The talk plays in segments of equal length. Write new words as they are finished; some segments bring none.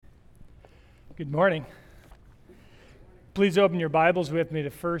Good morning. Please open your Bibles with me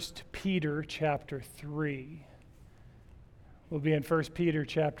to 1 Peter chapter 3. We'll be in 1 Peter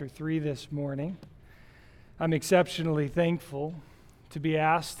chapter 3 this morning. I'm exceptionally thankful to be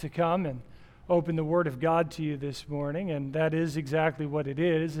asked to come and open the Word of God to you this morning, and that is exactly what it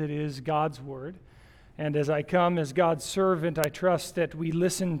is. It is God's Word. And as I come as God's servant, I trust that we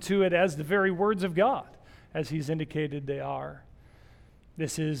listen to it as the very words of God, as He's indicated they are.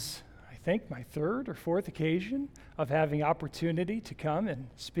 This is, I think, my third or fourth occasion of having opportunity to come and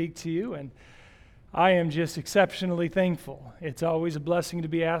speak to you, and I am just exceptionally thankful. It's always a blessing to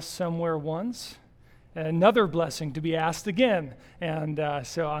be asked somewhere once, and another blessing to be asked again, and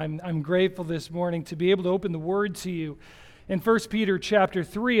so I'm grateful this morning to be able to open the Word to you in 1 Peter chapter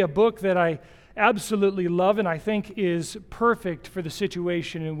 3, a book that I absolutely love and I think is perfect for the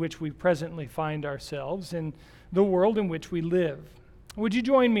situation in which we presently find ourselves in the world in which we live. Would you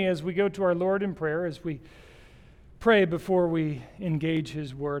join me as we go to our Lord in prayer, as we pray before we engage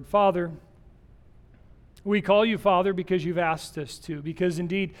His Word? Father, we call you Father because you've asked us to, because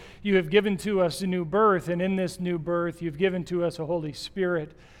indeed you have given to us a new birth, and in this new birth you've given to us a Holy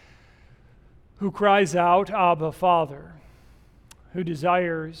Spirit who cries out, Abba, Father, who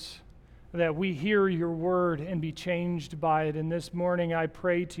desires that we hear your word and be changed by it. And this morning I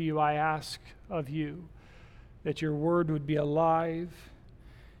pray to you, I ask of you, that your word would be alive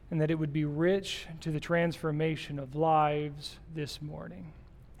and that it would be rich to the transformation of lives this morning.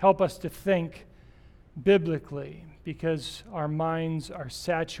 Help us to think biblically because our minds are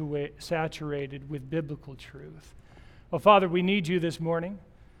saturated with biblical truth. Well, Father, we need you this morning.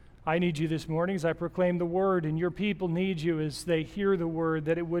 I need you this morning as I proclaim the word, and your people need you as they hear the word,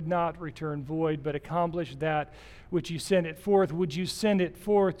 that it would not return void, but accomplish that which you sent it forth. Would you send it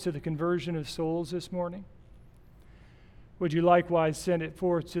forth to the conversion of souls this morning? Would you likewise send it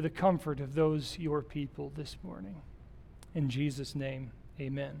forth to the comfort of those your people this morning? In Jesus' name,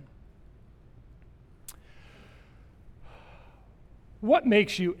 amen. What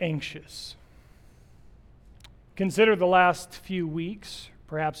makes you anxious? Consider the last few weeks,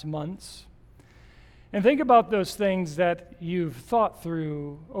 perhaps months, and think about those things that you've thought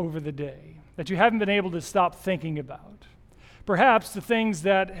through over the day, that you haven't been able to stop thinking about. Perhaps the things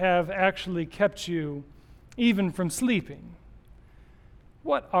that have actually kept you even from sleeping.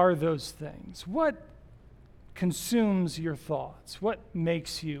 What are those things? What consumes your thoughts? What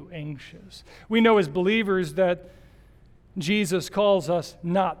makes you anxious? We know as believers that Jesus calls us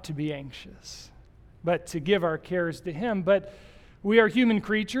not to be anxious, but to give our cares to Him. But we are human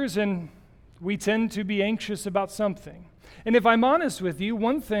creatures, and we tend to be anxious about something. And if I'm honest with you,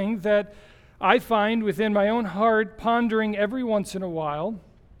 one thing that I find within my own heart, pondering every once in a while,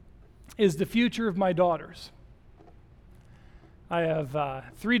 is the future of my daughters. I have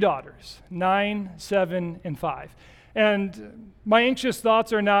 3 daughters, 9, 7, and 5. And my anxious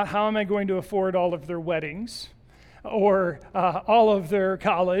thoughts are not, how am I going to afford all of their weddings or all of their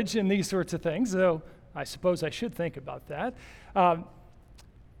college and these sorts of things, though I suppose I should think about that.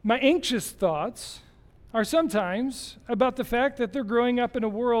 My anxious thoughts are sometimes about the fact that they're growing up in a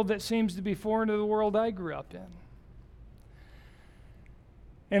world that seems to be foreign to the world I grew up in.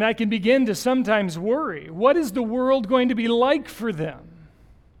 And I can begin to sometimes worry, what is the world going to be like for them?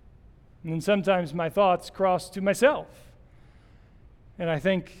 And then sometimes my thoughts cross to myself. And I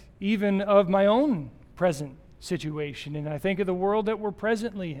think even of my own present situation, and I think of the world that we're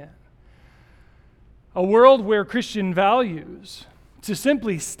presently in. A world where Christian values, to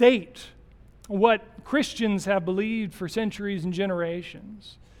simply state what Christians have believed for centuries and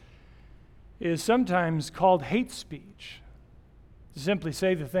generations, is sometimes called hate speech. To simply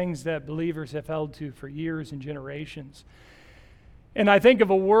say the things that believers have held to for years and generations. And I think of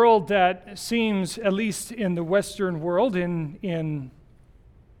a world that seems, at least in the Western world, in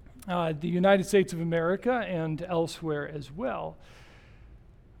the United States of America and elsewhere as well,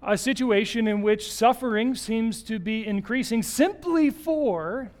 a situation in which suffering seems to be increasing simply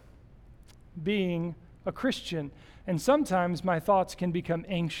for being a Christian. And sometimes my thoughts can become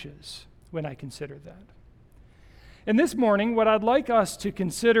anxious when I consider that. And this morning, what I'd like us to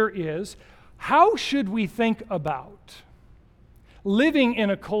consider is, how should we think about living in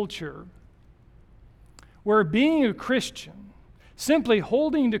a culture where being a Christian, simply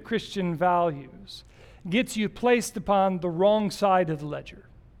holding to Christian values, gets you placed upon the wrong side of the ledger?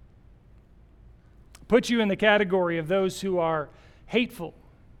 Puts you in the category of those who are hateful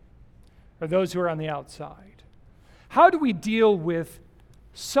or those who are on the outside. How do we deal with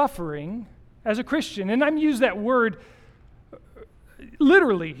suffering as a Christian? And I'm using that word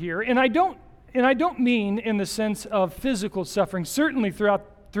literally here, and I don't mean in the sense of physical suffering. Certainly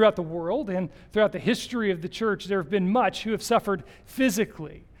throughout throughout the world and throughout the history of the church, there have been much who have suffered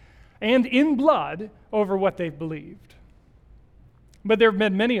physically and in blood over what they've believed. But there have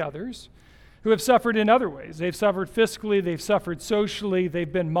been many others who have suffered in other ways. They've suffered fiscally, they've suffered socially,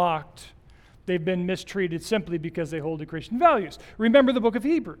 they've been mocked, they've been mistreated simply because they hold to Christian values. Remember the book of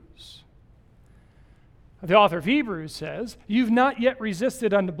Hebrews. The author of Hebrews says, "You've not yet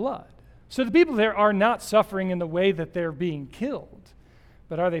resisted unto blood." So the people there are not suffering in the way that they're being killed.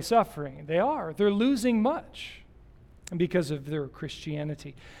 But are they suffering? They are. They're losing much because of their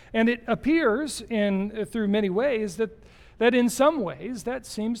Christianity. And it appears through many ways that in some ways that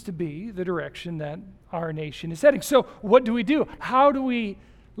seems to be the direction that our nation is heading. So what do we do? How do we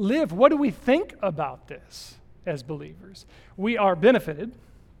live? What do we think about this as believers? We are benefited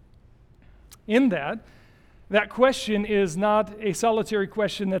in that. That question is not a solitary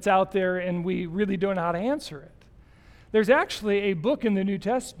question that's out there and we really don't know how to answer it. There's actually a book in the New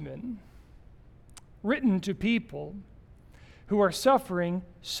Testament written to people who are suffering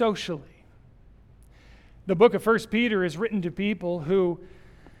socially. The book of 1 Peter is written to people who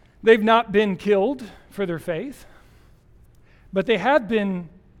they've not been killed for their faith, but they have been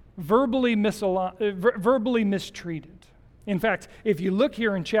verbally mistreated. In fact, if you look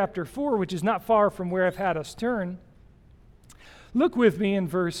here in chapter 4, which is not far from where I've had us turn, look with me in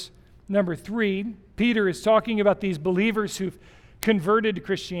verse number 3. Peter is talking about these believers who've converted to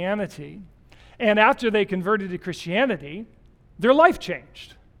Christianity. And after they converted to Christianity, their life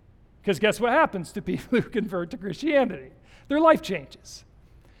changed. Because guess what happens to people who convert to Christianity? Their life changes.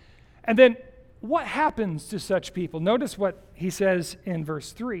 And then what happens to such people? Notice what he says in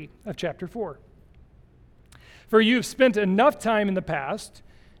verse 3 of chapter 4. "For you've spent enough time in the past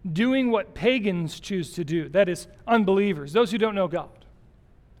doing what pagans choose to do," that is, unbelievers, those who don't know God.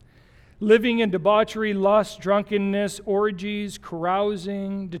 "Living in debauchery, lust, drunkenness, orgies,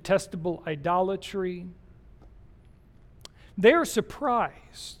 carousing, detestable idolatry." They are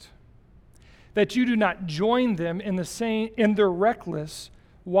surprised that you do not join them in their reckless,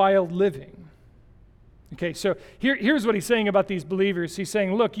 wild living. Okay, so here's what he's saying about these believers. He's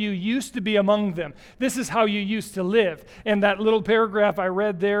saying, look, you used to be among them. This is how you used to live. And that little paragraph I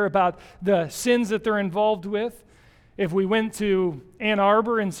read there about the sins that they're involved with, if we went to Ann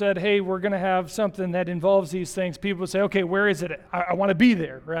Arbor and said, hey, we're going to have something that involves these things, people would say, okay, where is it? I want to be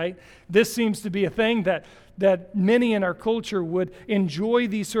there, right? This seems to be a thing that many in our culture would enjoy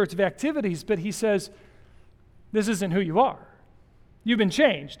these sorts of activities, but he says, this isn't who you are. You've been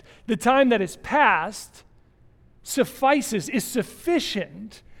changed. The time that has passed is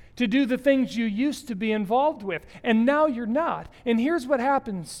sufficient to do the things you used to be involved with. And now you're not. And here's what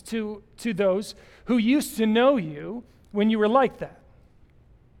happens to those who used to know you when you were like that.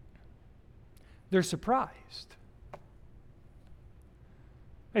 They're surprised.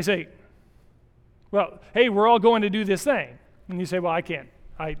 They say, well, hey, we're all going to do this thing. And you say, well, I can't.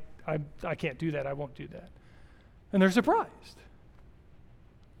 I can't do that. I won't do that. And they're surprised.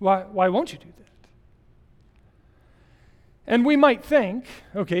 Why won't you do that? And we might think,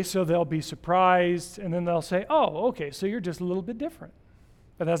 okay, so they'll be surprised, and then they'll say, oh, okay, so you're just a little bit different.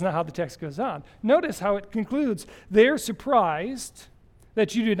 But that's not how the text goes on. Notice how it concludes. They're surprised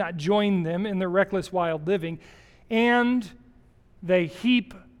that you do not join them in their reckless, wild living, and they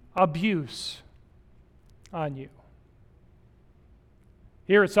heap abuse on you.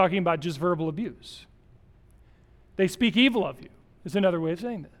 Here it's talking about just verbal abuse. They speak evil of you. Is another way of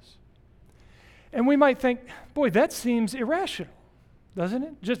saying this. And we might think, boy, that seems irrational, doesn't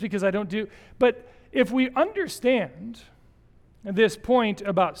it? Just because I don't do. But if we understand this point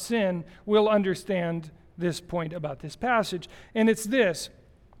about sin, we'll understand this point about this passage. And it's this,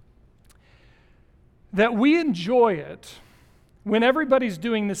 that we enjoy it when everybody's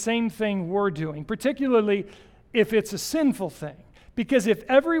doing the same thing we're doing, particularly if it's a sinful thing. Because if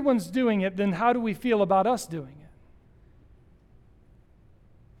everyone's doing it, then how do we feel about us doing it?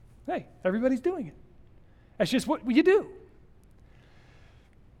 Hey, everybody's doing it. That's just what you do.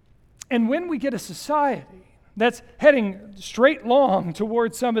 And when we get a society that's heading straight long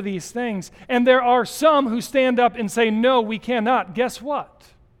towards some of these things, and there are some who stand up and say, no, we cannot, guess what?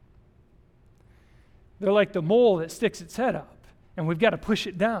 They're like the mole that sticks its head up, and we've got to push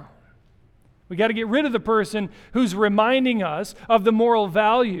it down. We've got to get rid of the person who's reminding us of the moral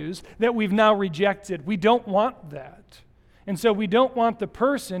values that we've now rejected. We don't want that. And so we don't want the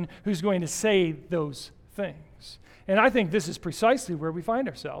person who's going to say those things. And I think this is precisely where we find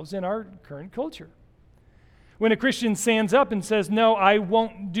ourselves in our current culture. When a Christian stands up and says, no, I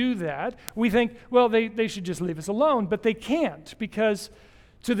won't do that, we think, well, they should just leave us alone. But they can't, because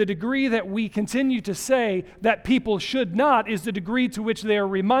to the degree that we continue to say that people should not is the degree to which they are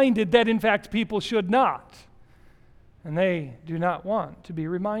reminded that in fact people should not. And they do not want to be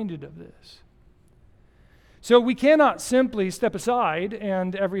reminded of this. So we cannot simply step aside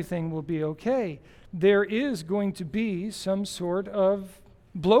and everything will be okay. There is going to be some sort of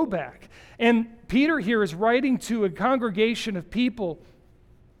blowback. And Peter here is writing to a congregation of people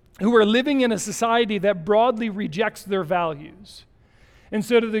who are living in a society that broadly rejects their values. And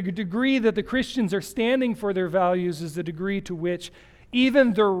so to the degree that the Christians are standing for their values is the degree to which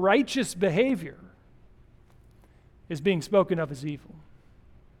even their righteous behavior is being spoken of as evil.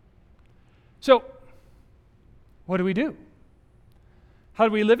 So, what do we do? How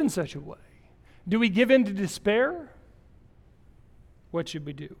do we live in such a way? Do we give in to despair? What should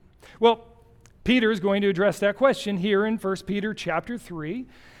we do? Well, Peter is going to address that question here in 1 Peter chapter 3.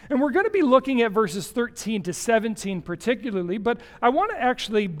 And we're going to be looking at verses 13 to 17 particularly, but I want to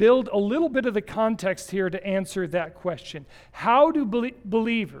actually build a little bit of the context here to answer that question. How do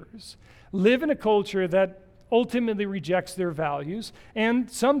believers live in a culture that ultimately rejects their values and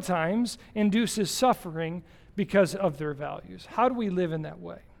sometimes induces suffering because of their values? How do we live in that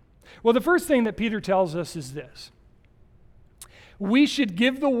way? Well, the first thing that Peter tells us is this. We should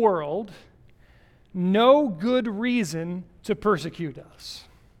give the world no good reason to persecute us.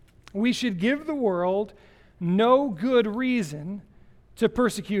 We should give the world no good reason to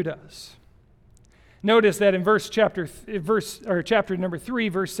persecute us. Notice that in chapter number 3,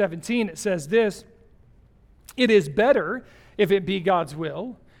 verse 17, it says this: "It is better, if it be God's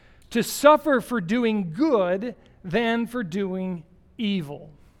will, to suffer for doing good than for doing evil."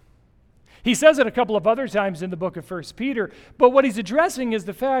 He says it a couple of other times in the book of 1 Peter, but what he's addressing is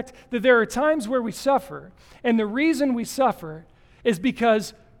the fact that there are times where we suffer, and the reason we suffer is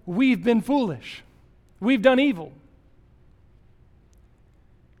because we've been foolish. We've done evil.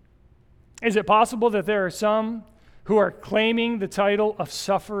 Is it possible that there are some who are claiming the title of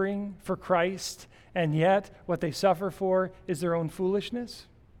suffering for Christ, and yet what they suffer for is their own foolishness?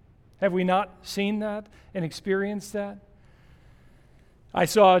 Have we not seen that and experienced that? I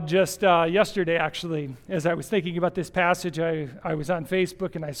saw just yesterday, actually, as I was thinking about this passage, I was on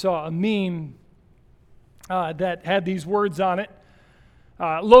Facebook and I saw a meme that had these words on it.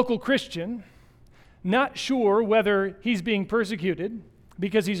 Local Christian, not sure whether he's being persecuted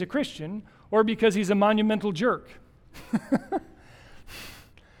because he's a Christian or because he's a monumental jerk.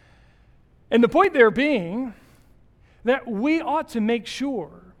 And the point there being that we ought to make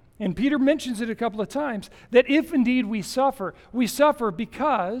sure, and Peter mentions it a couple of times, that if indeed we suffer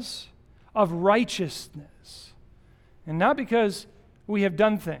because of righteousness and not because we have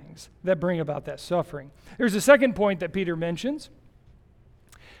done things that bring about that suffering. There's a second point that Peter mentions.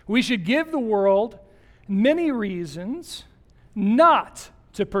 We should give the world many reasons not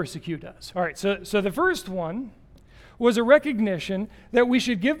to persecute us. All right, so the first one was a recognition that we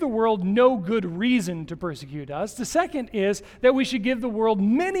should give the world no good reason to persecute us. The second is that we should give the world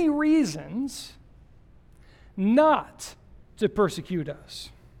many reasons not to persecute us.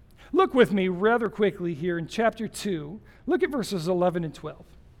 Look with me rather quickly here in chapter 2. Look at verses 11 and 12.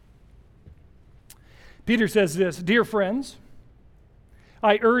 Peter says this: "Dear friends,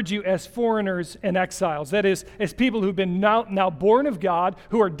 I urge you as foreigners and exiles," that is, as people who've been now born of God,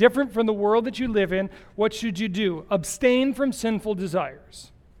 who are different from the world that you live in, what should you do? Abstain from sinful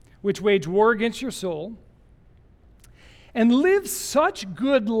desires, which wage war against your soul, and live such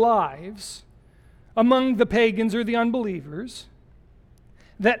good lives among the pagans or the unbelievers,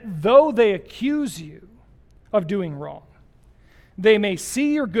 that though they accuse you of doing wrong, they may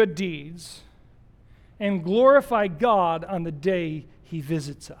see your good deeds and glorify God on the day He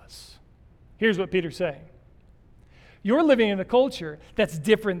visits us. Here's what Peter's saying. You're living in a culture that's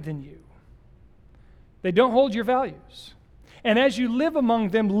different than you. They don't hold your values. And as you live among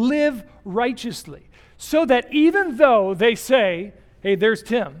them, live righteously, so that even though they say, "Hey, there's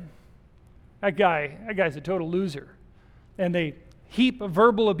Tim. That guy's a total loser," and they heap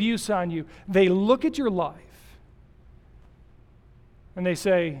verbal abuse on you, they look at your life and they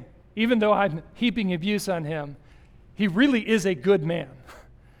say, even though I'm heaping abuse on him, he really is a good man,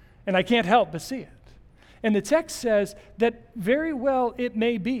 and I can't help but see it. And the text says that very well it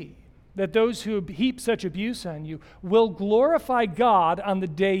may be that those who heap such abuse on you will glorify God on the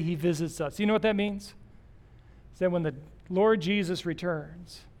day He visits us. You know what that means? It's that when the Lord Jesus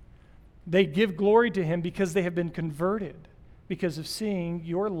returns, they give glory to Him because they have been converted because of seeing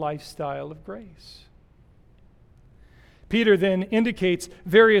your lifestyle of grace. Peter then indicates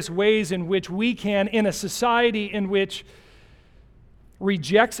various ways in which we can, in a society in which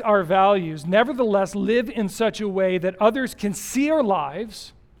rejects our values, nevertheless live in such a way that others can see our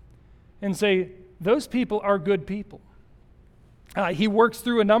lives and say, those people are good people. He works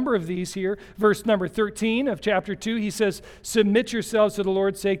through a number of these here. Verse number 13 of chapter 2, he says, submit yourselves to the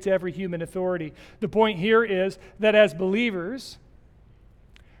Lord's sake to every human authority. The point here is that as believers,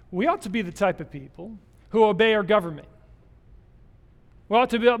 we ought to be the type of people who obey our government. We ought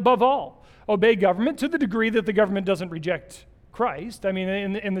to be, above all, obey government to the degree that the government doesn't reject Christ. I mean,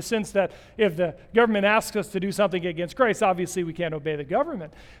 in the sense that if the government asks us to do something against Christ, obviously we can't obey the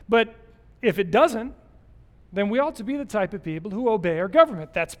government. But if it doesn't, then we ought to be the type of people who obey our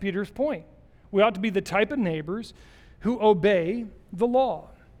government. That's Peter's point. We ought to be the type of neighbors who obey the law.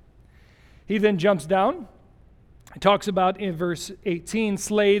 He then jumps down. He talks about in verse 18,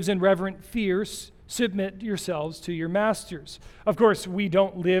 slaves in reverent fear, submit yourselves to your masters. Of course, we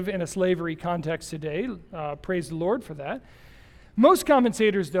don't live in a slavery context today. Praise the Lord for that. Most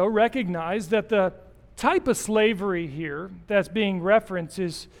commentators, though, recognize that the type of slavery here that's being referenced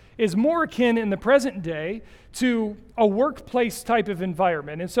is more akin in the present day to a workplace type of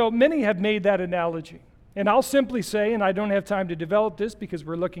environment. And so many have made that analogy. And I'll simply say, and I don't have time to develop this because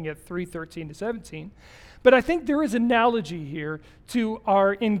we're looking at 3:13 to 17, but I think there is an analogy here to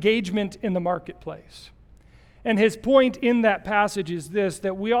our engagement in the marketplace. And his point in that passage is this,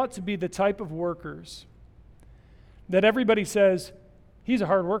 that we ought to be the type of workers that everybody says, he's a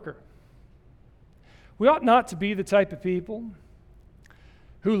hard worker. We ought not to be the type of people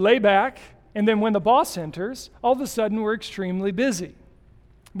who lay back, and then when the boss enters, all of a sudden we're extremely busy.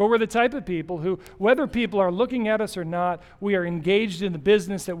 But we're the type of people who, whether people are looking at us or not, we are engaged in the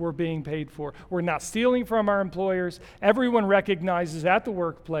business that we're being paid for. We're not stealing from our employers. Everyone recognizes at the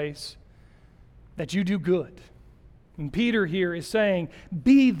workplace that you do good. And Peter here is saying,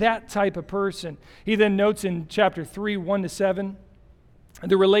 be that type of person. He then notes in chapter 3, 1 to 7,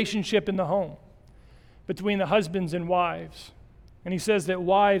 the relationship in the home between the husbands and wives. And he says that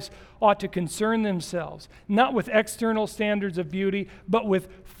wives ought to concern themselves, not with external standards of beauty, but with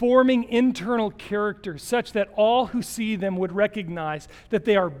forming internal character, such that all who see them would recognize that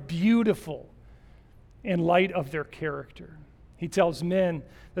they are beautiful in light of their character. He tells men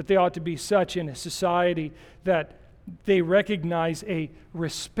that they ought to be such in a society that they recognize a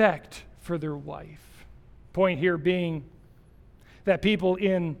respect for their wife. Point here being that people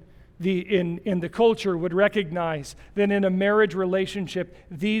in the culture would recognize that in a marriage relationship,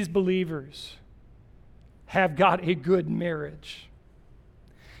 these believers have got a good marriage.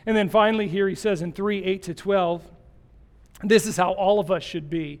 And then finally here he says in 3:8 to 12, this is how all of us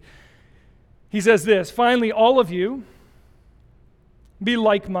should be. He says this, finally, all of you, be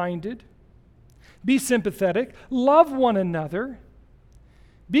like-minded, be sympathetic, love one another,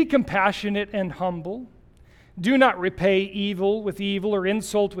 be compassionate and humble. Do not repay evil with evil or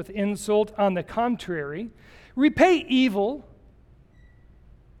insult with insult. On the contrary, repay evil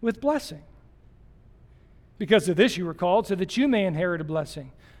with blessing. Because of this you were called, so that you may inherit a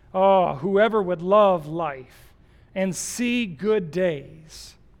blessing. Oh, whoever would love life and see good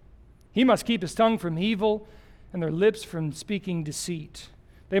days, he must keep his tongue from evil and their lips from speaking deceit.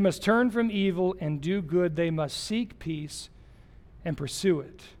 They must turn from evil and do good. They must seek peace and pursue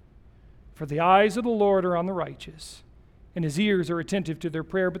it. For the eyes of the Lord are on the righteous, and his ears are attentive to their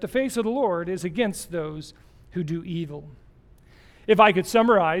prayer, but the face of the Lord is against those who do evil. If I could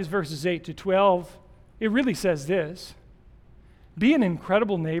summarize verses 8 to 12, it really says this: be an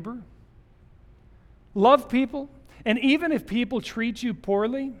incredible neighbor, love people, and even if people treat you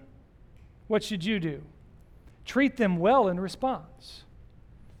poorly, what should you do? Treat them well in response.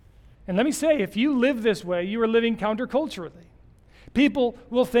 And let me say, if you live this way, you are living counterculturally. People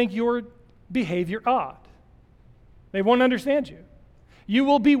will think your behavior odd. They won't understand you. You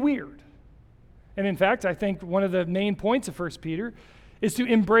will be weird. And in fact, I think one of the main points of 1 Peter is to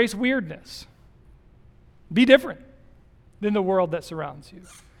embrace weirdness. Be different than the world that surrounds you.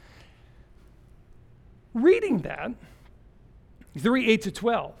 Reading that, 3:8 to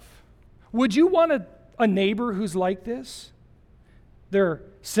 12, would you want a neighbor who's like this? They're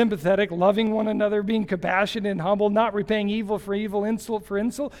sympathetic, loving one another, being compassionate and humble, not repaying evil for evil, insult for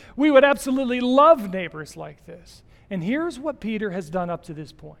insult. We would absolutely love neighbors like this. And here's what Peter has done up to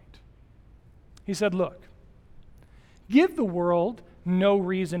this point. He said, look, give the world no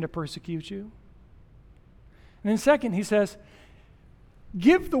reason to persecute you. And then second, he says,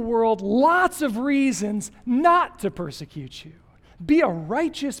 give the world lots of reasons not to persecute you. Be a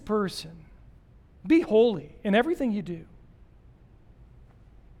righteous person. Be holy in everything you do.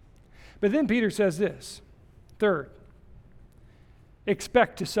 But then Peter says this, third,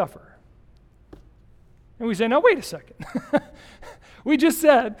 expect to suffer. And we say, now wait a second. We just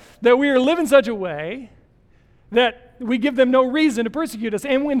said that we are living such a way that we give them no reason to persecute us.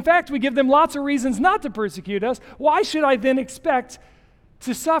 And in fact, we give them lots of reasons not to persecute us. Why should I then expect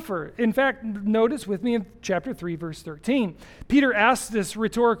to suffer? In fact, notice with me in chapter 3, verse 13. Peter asks this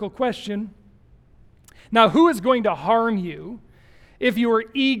rhetorical question. Now, who is going to harm you if you are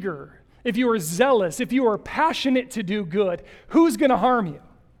eager, if you are zealous, if you are passionate to do good? Who's going to harm you?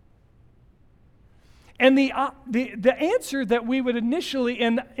 And the answer that we would initially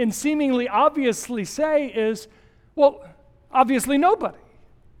and seemingly obviously say is, well, obviously nobody.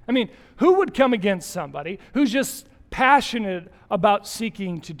 I mean, who would come against somebody who's just passionate about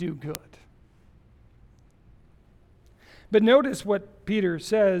seeking to do good? But notice what Peter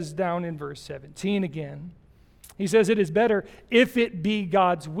says down in verse 17 again. He says, it is better, if it be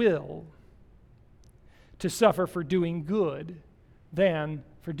God's will, to suffer for doing good than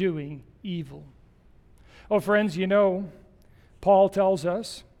for doing evil. Oh, friends, you know, Paul tells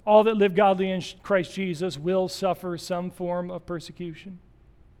us, all that live godly in Christ Jesus will suffer some form of persecution.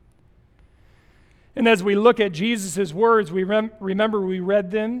 And as we look at Jesus' words, we remember we read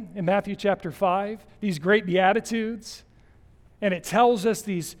them in Matthew chapter 5, these great Beatitudes, and it tells us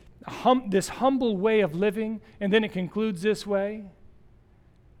this humble way of living, and then it concludes this way,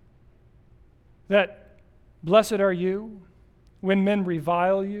 that blessed are you when men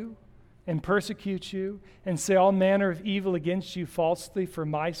revile you and persecute you and say all manner of evil against you falsely for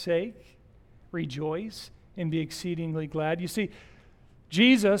my sake. Rejoice and be exceedingly glad. You see,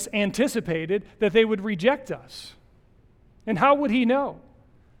 Jesus anticipated that they would reject us. And how would he know?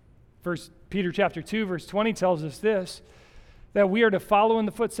 First Peter chapter 2, verse 20 tells us this, that we are to follow in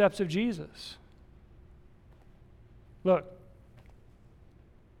the footsteps of Jesus. Look,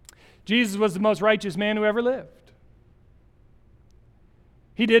 Jesus was the most righteous man who ever lived.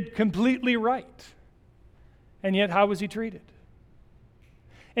 He did completely right. And yet, how was he treated?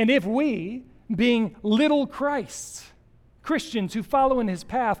 And if we, being little Christs, Christians who follow in his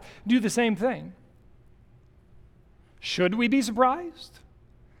path, do the same thing, should we be surprised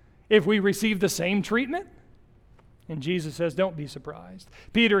if we receive the same treatment? And Jesus says, don't be surprised.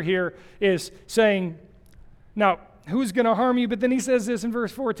 Peter here is saying, now, who's going to harm you? But then he says this in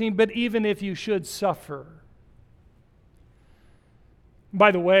verse 14, but even if you should suffer.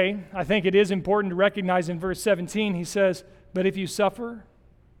 By the way, I think it is important to recognize in verse 17, he says, but if you suffer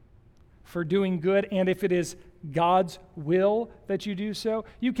for doing good, and if it is God's will that you do so,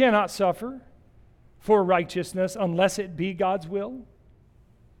 you cannot suffer for righteousness unless it be God's will.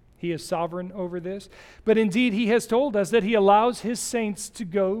 He is sovereign over this. But indeed, he has told us that he allows his saints to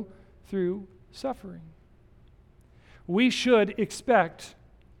go through suffering. We should expect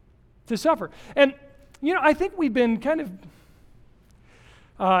to suffer. And, you know, I think we've been kind of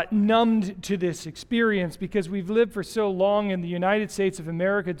numbed to this experience because we've lived for so long in the United States of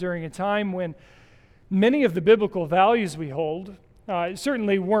America during a time when many of the biblical values we hold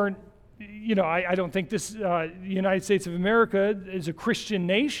certainly weren't, you know, I don't think this United States of America is a Christian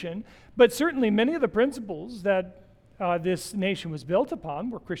nation, but certainly many of the principles that this nation was built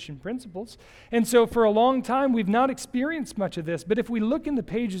upon were Christian principles. And so for a long time, we've not experienced much of this. But if we look in the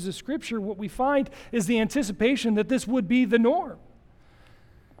pages of Scripture, what we find is the anticipation that this would be the norm.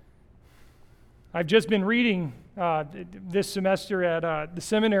 I've just been reading this semester at the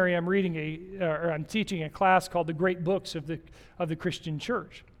seminary. I'm teaching a class called The Great Books of the Christian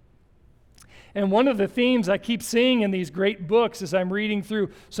Church. And one of the themes I keep seeing in these great books as I'm reading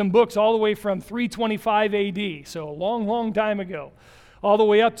through some books all the way from 325 AD, so a long, long time ago, all the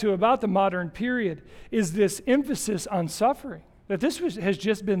way up to about the modern period, is this emphasis on suffering, that this has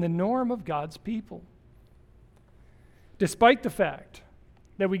just been the norm of God's people. Despite the fact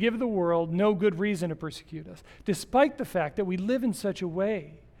that we give the world no good reason to persecute us, despite the fact that we live in such a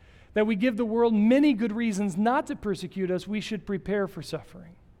way that we give the world many good reasons not to persecute us, we should prepare for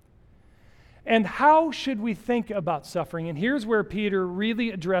suffering. And how should we think about suffering? And here's where Peter really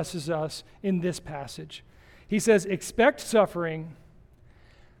addresses us in this passage. He says, expect suffering,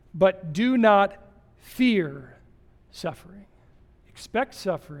 but do not fear suffering. Expect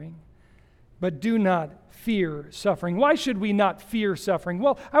suffering, but do not fear suffering. Why should we not fear suffering?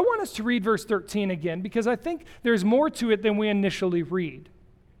 Well, I want us to read verse 13 again because I think there's more to it than we initially read.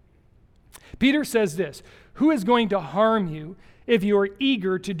 Peter says this, who is going to harm you if you are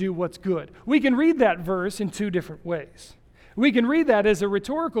eager to do what's good? We can read that verse in two different ways. We can read that as a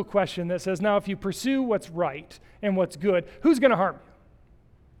rhetorical question that says, now if you pursue what's right and what's good, who's going to harm you?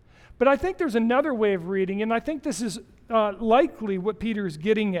 But I think there's another way of reading, and I think this is likely what Peter is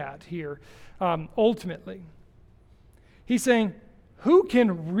getting at here. Ultimately, he's saying, who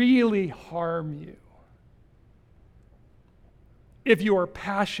can really harm you? if you are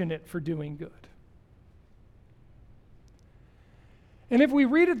passionate for doing good. And if we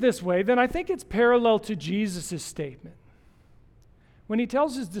read it this way, then I think it's parallel to Jesus' statement when he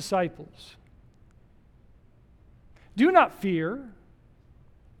tells his disciples, do not fear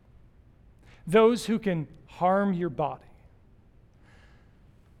those who can harm your body,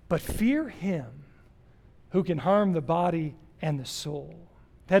 but fear him who can harm the body and the soul.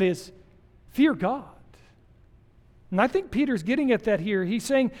 That is, fear God. And I think Peter's getting at that here. He's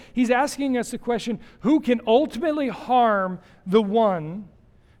asking us the question, who can ultimately harm the one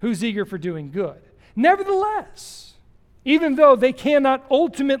who's eager for doing good? Nevertheless, even though they cannot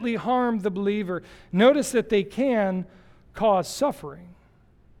ultimately harm the believer, notice that they can cause suffering.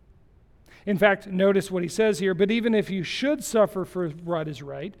 In fact, notice what he says here, but even if you should suffer for what is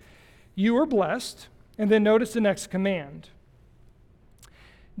right, you are blessed. And then notice the next command.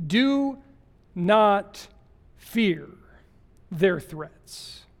 Do not fear their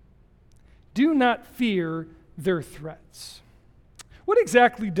threats. Do not fear their threats. What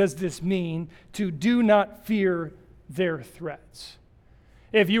exactly does this mean to do not fear their threats?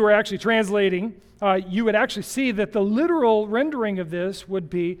 If you were actually translating, you would actually see that the literal rendering of this would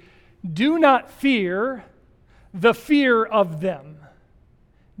be, do not fear the fear of them.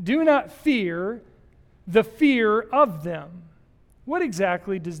 Do not fear the fear of them. What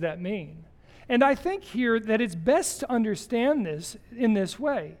exactly does that mean? And I think here that it's best to understand this in this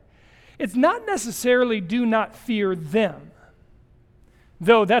way. It's not necessarily do not fear them,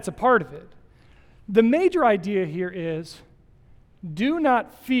 though that's a part of it. The major idea here is do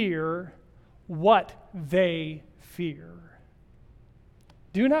not fear what they fear.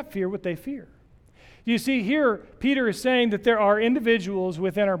 Do not fear what they fear. You see, here, Peter is saying that there are individuals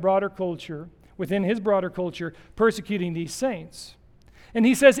within our broader culture, within his broader culture, persecuting these saints. And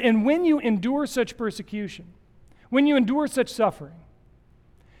he says, and when you endure such persecution, when you endure such suffering,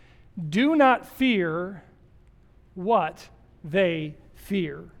 do not fear what they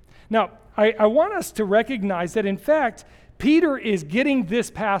fear. Now, I want us to recognize that, in fact, Peter is getting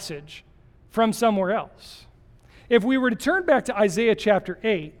this passage from somewhere else. If we were to turn back to Isaiah chapter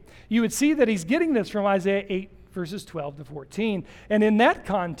 8, you would see that he's getting this from Isaiah 8, verses 12 to 14. And in that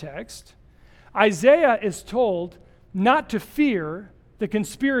context, Isaiah is told not to fear the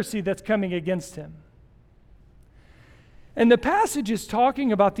conspiracy that's coming against him. And the passage is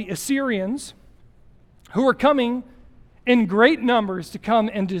talking about the Assyrians who are coming in great numbers to come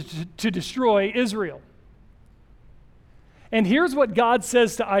and to destroy Israel. And here's what God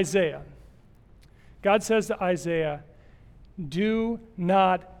says to Isaiah. God says to Isaiah, do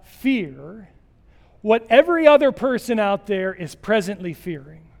not fear what every other person out there is presently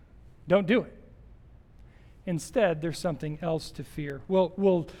fearing. Don't do it. Instead, there's something else to fear.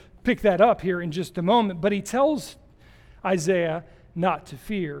 We'll pick that up here in just a moment, but he tells Isaiah not to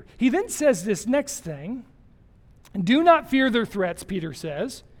fear. He then says this next thing, do not fear their threats, Peter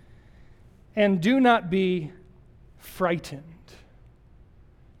says, and do not be frightened.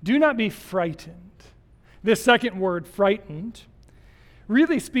 Do not be frightened. This second word, frightened,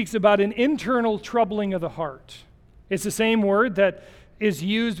 really speaks about an internal troubling of the heart. It's the same word that is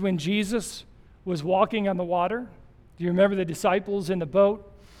used when Jesus was walking on the water. Do you remember the disciples in the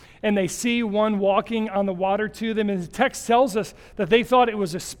boat? And they see one walking on the water to them. And the text tells us that they thought it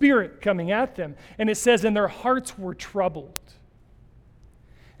was a spirit coming at them. And it says, and their hearts were troubled.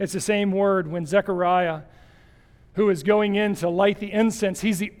 It's the same word when Zechariah, who is going in to light the incense,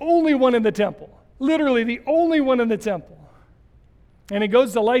 he's the only one in the temple. Literally the only one in the temple. And he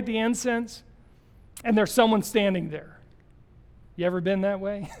goes to light the incense, and there's someone standing there. You ever been that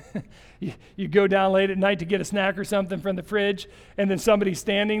way? you go down late at night to get a snack or something from the fridge, and then somebody's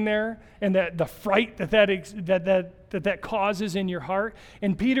standing there, and the fright that causes in your heart.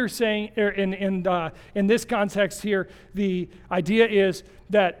 And Peter's saying, in this context here, the idea is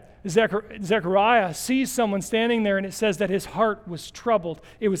that Zechariah sees someone standing there, and it says that his heart was troubled.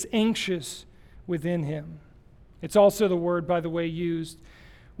 It was anxious within him. It's also the word, by the way, used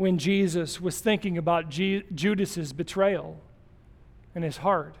when Jesus was thinking about Judas's betrayal. And his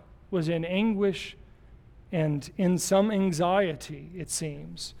heart was in anguish and in some anxiety, it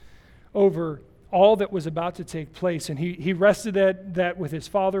seems, over all that was about to take place. And he rested that with his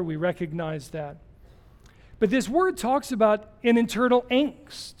Father. We recognize that. But this word talks about an internal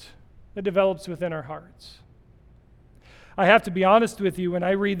angst that develops within our hearts. I have to be honest with you, when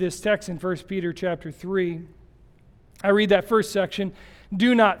I read this text in 1 Peter chapter 3, I read that first section,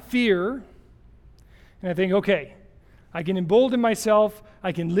 do not fear, and I think, okay, I can embolden myself,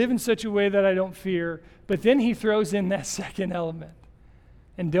 I can live in such a way that I don't fear, but then he throws in that second element.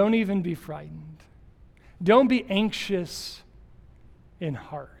 And don't even be frightened. Don't be anxious in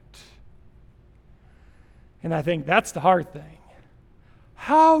heart. And I think that's the hard thing.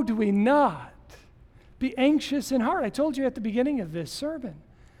 How do we not be anxious in heart? I told you at the beginning of this sermon.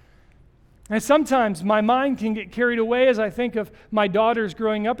 And sometimes my mind can get carried away as I think of my daughters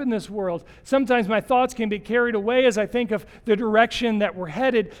growing up in this world. Sometimes my thoughts can be carried away as I think of the direction that we're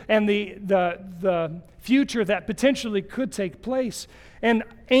headed and the future that potentially could take place. And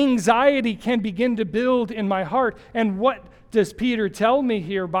anxiety can begin to build in my heart. And what does Peter tell me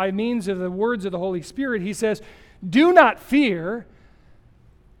here by means of the words of the Holy Spirit? He says, do not fear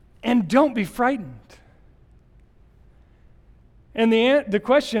and don't be frightened. And the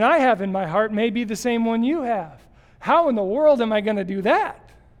question I have in my heart may be the same one you have. How in the world am I going to do that?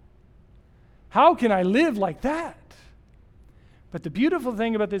 How can I live like that? But the beautiful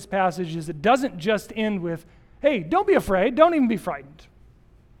thing about this passage is it doesn't just end with, hey, don't be afraid, don't even be frightened.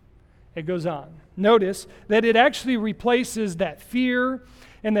 It goes on. Notice that it actually replaces that fear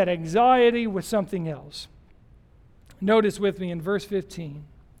and that anxiety with something else. Notice with me in verse 15.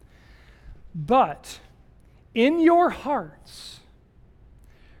 But in your hearts,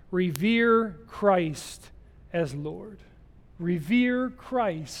 revere Christ as Lord. Revere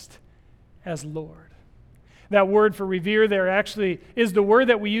Christ as Lord. That word for revere there actually is the word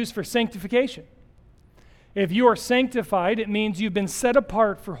that we use for sanctification. If you are sanctified, it means you've been set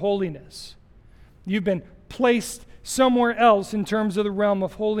apart for holiness. You've been placed somewhere else in terms of the realm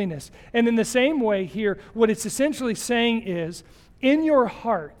of holiness. And in the same way here, what it's essentially saying is, in your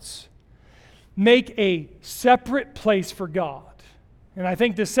hearts, make a separate place for God. And I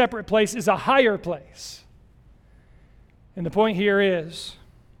think this separate place is a higher place. And the point here is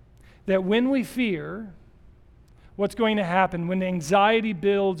that when we fear, what's going to happen when anxiety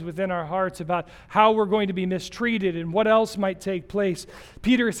builds within our hearts about how we're going to be mistreated and what else might take place,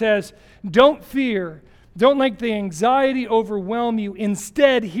 Peter says, don't fear. Don't let the anxiety overwhelm you.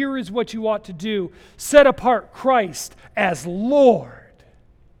 Instead, here is what you ought to do. Set apart Christ as Lord.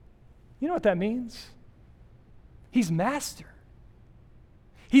 You know what that means? He's master.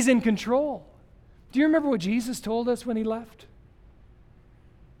 He's in control. Do you remember what Jesus told us when he left?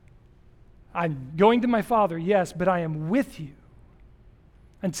 I'm going to my Father, yes, but I am with you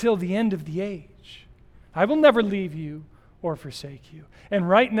until the end of the age. I will never leave you or forsake you. And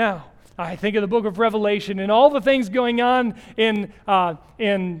right now, I think of the book of Revelation and all the things going on in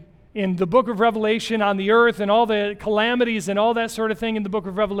the book of Revelation on the earth and all the calamities and all that sort of thing in the book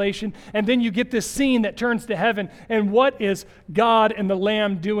of Revelation. And then you get this scene that turns to heaven. And what is God and the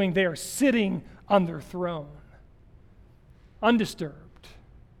Lamb doing? They are sitting on their throne, undisturbed.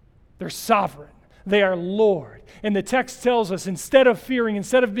 They're sovereign. They are Lord. And the text tells us instead of fearing,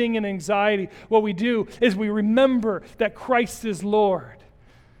 instead of being in anxiety, what we do is we remember that Christ is Lord.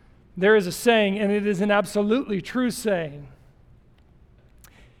 There is a saying, and it is an absolutely true saying.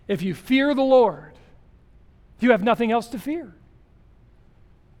 If you fear the Lord, you have nothing else to fear.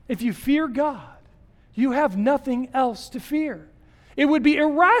 If you fear God, you have nothing else to fear. It would be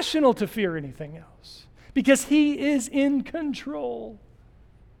irrational to fear anything else because He is in control.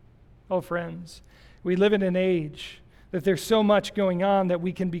 Oh, friends, we live in an age that there's so much going on that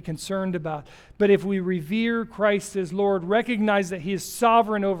we can be concerned about. But if we revere Christ as Lord, recognize that He is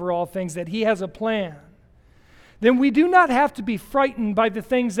sovereign over all things, that He has a plan, then we do not have to be frightened by the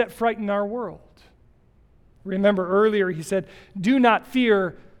things that frighten our world. Remember earlier he said, do not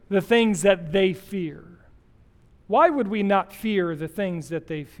fear the things that they fear. Why would we not fear the things that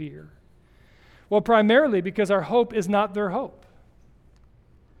they fear? Well, primarily because our hope is not their hope.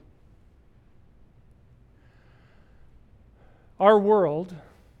 Our world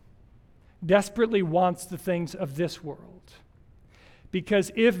desperately wants the things of this world.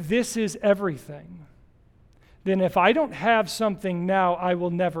 Because if this is everything, then if I don't have something now, I will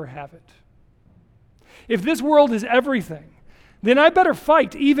never have it. If this world is everything, then I better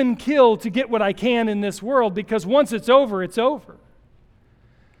fight, even kill, to get what I can in this world, because once it's over, it's over.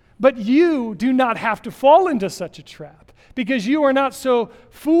 But you do not have to fall into such a trap, because you are not so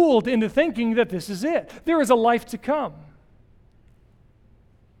fooled into thinking that this is it. There is a life to come.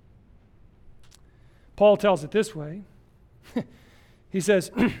 Paul tells it this way. He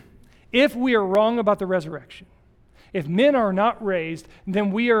says, if we are wrong about the resurrection, if men are not raised,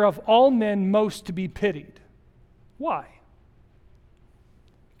 then we are of all men most to be pitied. Why?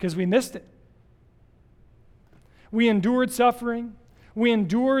 Because we missed it. We endured suffering. We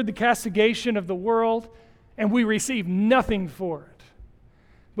endured the castigation of the world, and we received nothing for it.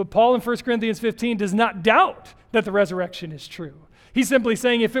 But Paul in 1 Corinthians 15 does not doubt that the resurrection is true. He's simply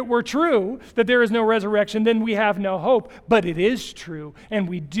saying if it were true that there is no resurrection, then we have no hope. But it is true, and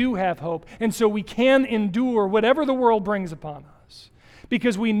we do have hope. And so we can endure whatever the world brings upon us.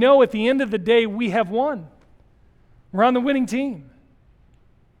 because we know at the end of the day we have won. We're on the winning team.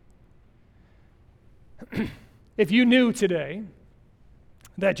 If you knew today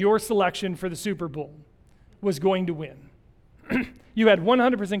that your selection for the Super Bowl was going to win, you had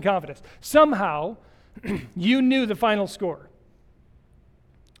 100% confidence. Somehow, you knew the final score.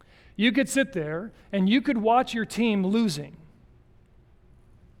 You could sit there and you could watch your team losing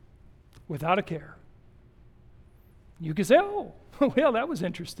without a care. You could say, oh, well, that was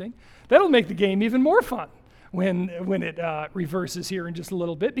interesting. That'll make the game even more fun when it reverses here in just a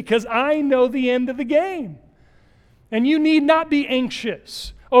little bit, because I know the end of the game. And you need not be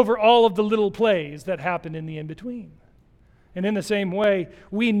anxious over all of the little plays that happen in the in-between. And in the same way,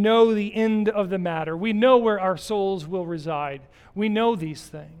 we know the end of the matter. We know where our souls will reside. We know these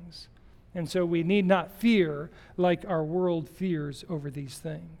things. And so we need not fear like our world fears over these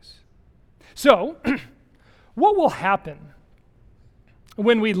things. So, what will happen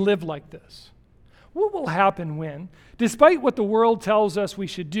when we live like this? What will happen when, despite what the world tells us we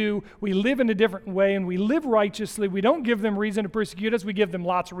should do, we live in a different way and we live righteously? We don't give them reason to persecute us. We give them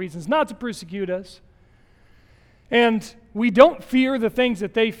lots of reasons not to persecute us. And we don't fear the things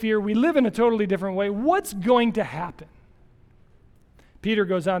that they fear. We live in a totally different way. What's going to happen? Peter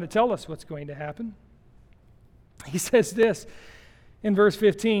goes on to tell us what's going to happen. He says this in verse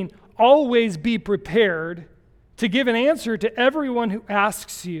 15, always be prepared to give an answer to everyone who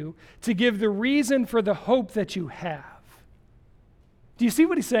asks you, to give the reason for the hope that you have. Do you see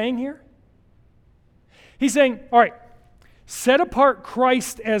what he's saying here? He's saying, all right, set apart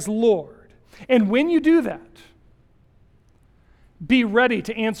Christ as Lord. And when you do that, be ready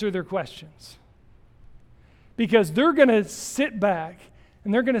to answer their questions. Because they're going to sit back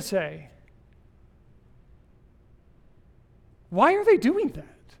and they're going to say, why are they doing that?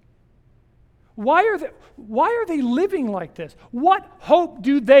 Why are they living like this? What hope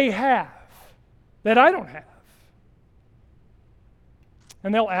do they have that I don't have?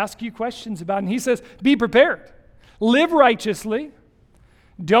 And they'll ask you questions about it. And he says, be prepared. Live righteously.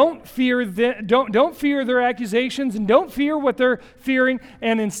 Don't fear their accusations, and don't fear what they're fearing,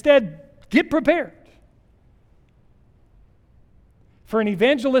 and instead get prepared for an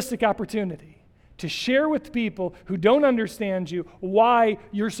evangelistic opportunity to share with people who don't understand you why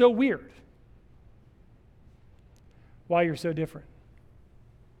you're so weird, why you're so different.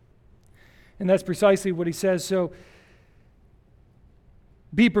 And that's precisely what he says. So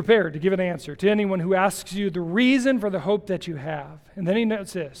be prepared to give an answer to anyone who asks you the reason for the hope that you have. And then he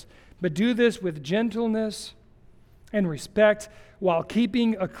notes this, but do this with gentleness and respect while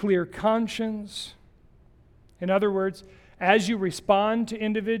keeping a clear conscience. In other words, as you respond to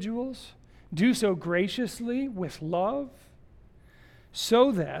individuals, do so graciously with love,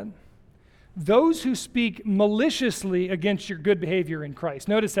 so that those who speak maliciously against your good behavior in Christ,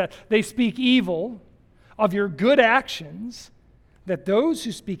 notice that they speak evil of your good actions, that those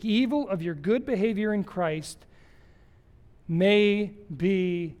who speak evil of your good behavior in Christ may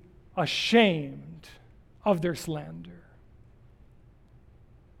be ashamed of their slander.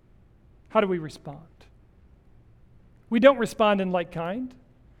 How do we respond? We don't respond in like kind.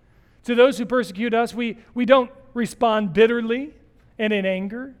 To those who persecute us, we don't respond bitterly and in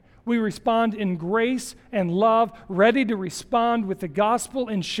anger. We respond in grace and love, ready to respond with the gospel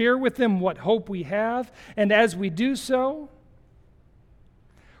and share with them what hope we have. And as we do so,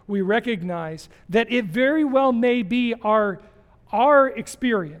 we recognize that it very well may be our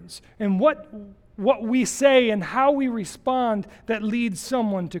experience and what we say and how we respond that leads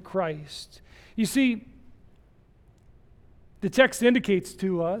someone to Christ. You see, the text indicates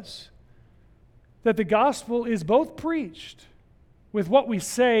to us that the gospel is both preached with what we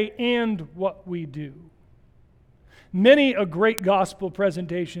say and what we do. Many a great gospel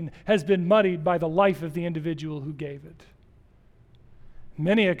presentation has been muddied by the life of the individual who gave it.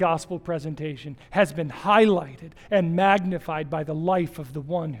 Many a gospel presentation has been highlighted and magnified by the life of the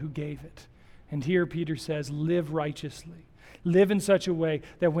one who gave it. And here Peter says, live righteously. Live in such a way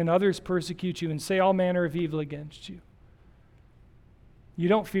that when others persecute you and say all manner of evil against you, you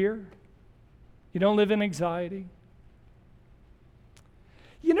don't fear. You don't live in anxiety.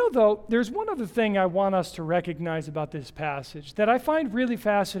 You know, though, there's one other thing I want us to recognize about this passage that I find really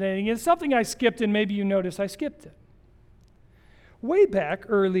fascinating. It's something I skipped, and maybe you notice I skipped it. Way back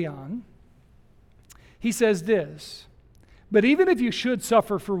early on, he says this, but even if you should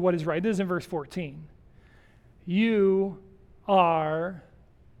suffer for what is right, this is in verse 14, you are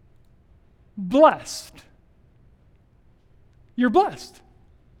blessed. You're blessed.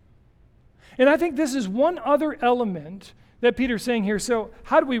 And I think this is one other element that Peter's saying here. So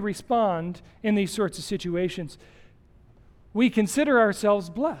how do we respond in these sorts of situations? we consider ourselves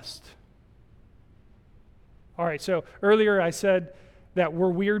blessed. All right, so earlier I said that we're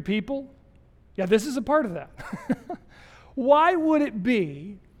weird people. Yeah, this is a part of that. Why would it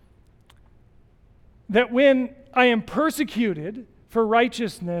be that when I am persecuted for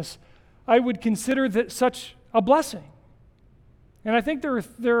righteousness, I would consider that such a blessing? And I think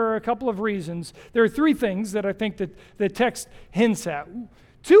there are a couple of reasons. There are three things that I think that the text hints at,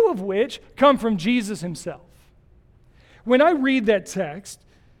 two of which come from Jesus himself. When I read that text,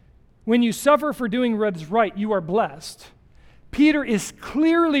 when you suffer for doing what is right, you are blessed. Peter is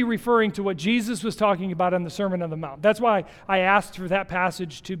clearly referring to what Jesus was talking about on the Sermon on the Mount. That's why I asked for that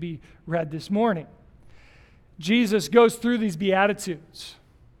passage to be read this morning. Jesus goes through these Beatitudes.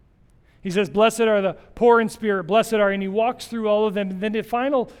 He says, blessed are the poor in spirit, blessed are, and he walks through all of them. And then the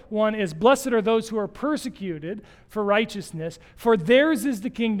final one is, blessed are those who are persecuted for righteousness, for theirs is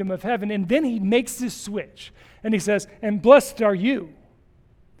the kingdom of heaven. And then he makes this switch, and he says, and blessed are you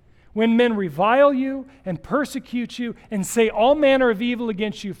when men revile you and persecute you and say all manner of evil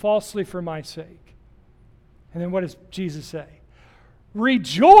against you falsely for my sake. And then what does Jesus say?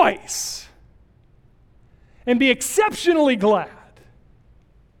 Rejoice and be exceptionally glad.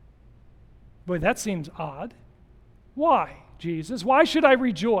 Boy, that seems odd. Why, Jesus? Why should I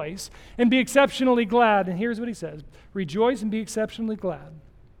rejoice and be exceptionally glad? And here's what he says. Rejoice and be exceptionally glad.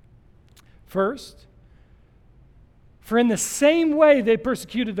 First, for in the same way they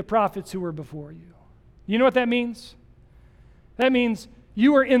persecuted the prophets who were before you. You know what that means? That means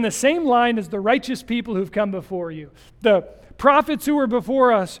you are in the same line as the righteous people who've come before you. The prophets who were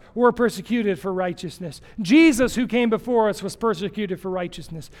before us were persecuted for righteousness. Jesus, who came before us, was persecuted for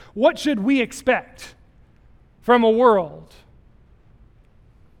righteousness. What should we expect from a world,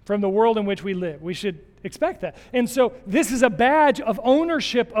 from the world in which we live? We should expect that. And so this is a badge of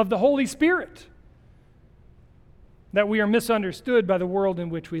ownership of the Holy Spirit, that we are misunderstood by the world in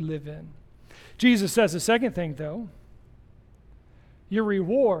which we live in. Jesus says the second thing, though, your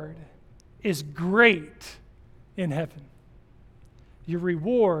reward is great in heaven. Your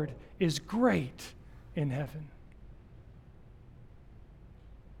reward is great in heaven.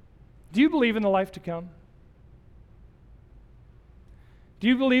 Do you believe in the life to come? Do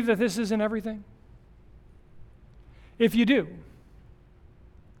you believe that this isn't everything? If you do,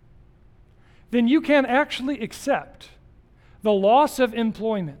 then you can actually accept the loss of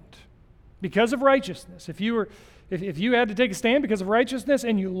employment because of righteousness. If you had to take a stand because of righteousness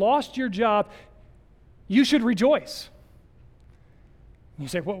and you lost your job, you should rejoice. You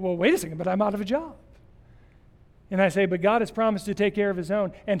say, well, wait a second, but I'm out of a job. And I say, but God has promised to take care of his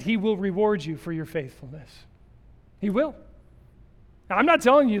own, and he will reward you for your faithfulness. He will. Now, I'm not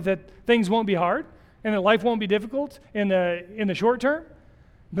telling you that things won't be hard and that life won't be difficult in the short term.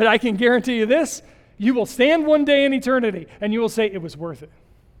 But I can guarantee you this, you will stand one day in eternity and you will say it was worth it.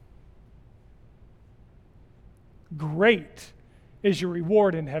 Great is your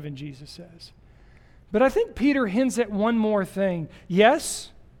reward in heaven, Jesus says. But I think Peter hints at one more thing.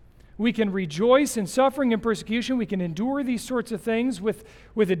 Yes, we can rejoice in suffering and persecution. We can endure these sorts of things with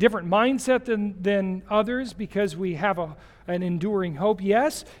a different mindset than others because we have an enduring hope.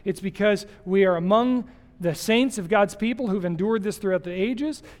 Yes, it's because we are among the saints of God's people who've endured this throughout the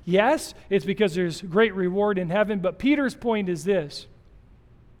ages. Yes, it's because there's great reward in heaven. But Peter's point is this,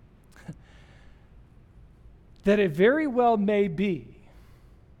 that it very well may be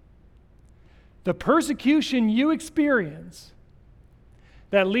the persecution you experience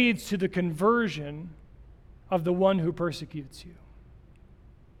that leads to the conversion of the one who persecutes you.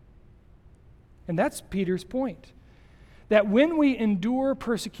 And that's Peter's point. That when we endure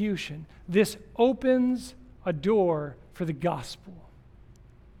persecution, this opens a door for the gospel.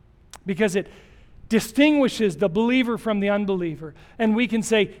 Because it distinguishes the believer from the unbeliever. And we can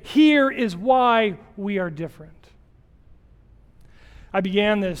say, here is why we are different. I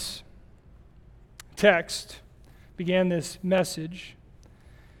began this message,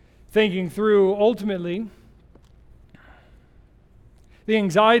 thinking through ultimately the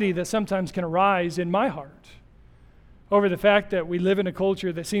anxiety that sometimes can arise in my heart over the fact that we live in a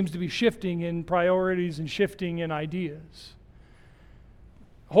culture that seems to be shifting in priorities and shifting in ideas.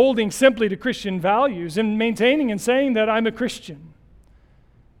 Holding simply to Christian values and maintaining and saying that I'm a Christian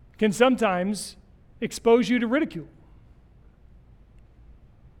can sometimes expose you to ridicule.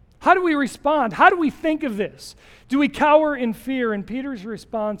 How do we respond? How do we think of this? Do we cower in fear? And Peter's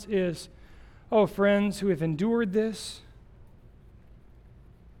response is, oh, friends who have endured this,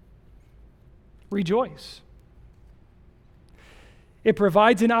 rejoice. It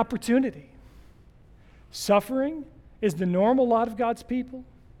provides an opportunity. Suffering is the normal lot of God's people.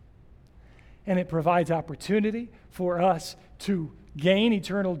 and it provides opportunity for us to gain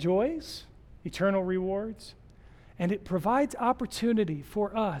eternal joys, eternal rewards, and it provides opportunity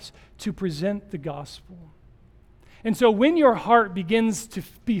for us to present the gospel. And so when your heart begins to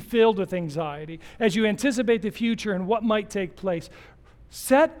be filled with anxiety, as you anticipate the future and what might take place,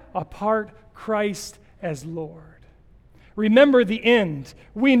 set apart Christ as Lord. Remember the end.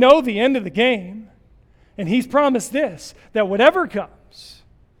 We know the end of the game, and He's promised this, that whatever comes,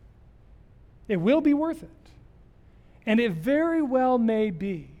 it will be worth it. And it very well may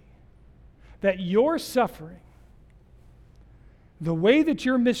be that your suffering, the way that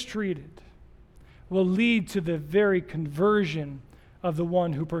you're mistreated, will lead to the very conversion of the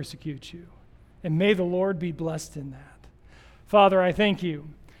one who persecutes you. And may the Lord be blessed in that. Father, I thank you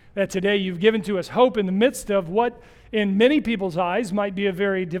that today you've given to us hope in the midst of what in many people's eyes might be a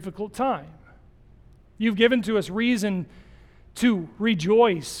very difficult time. You've given to us reason to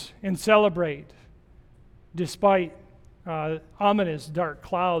rejoice and celebrate despite ominous dark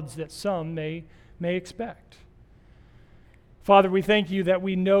clouds that some may expect. Father, we thank you that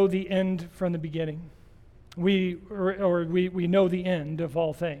we know the end from the beginning. We know the end of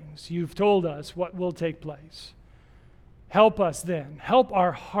all things. You've told us what will take place. Help us then. Help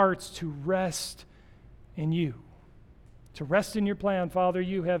our hearts to rest in you. To rest in your plan, Father.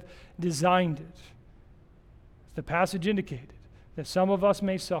 You have designed it. The passage indicated that some of us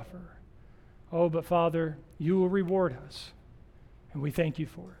may suffer. Oh, but Father, you will reward us. And we thank you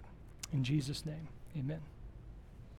for it. In Jesus' name, amen.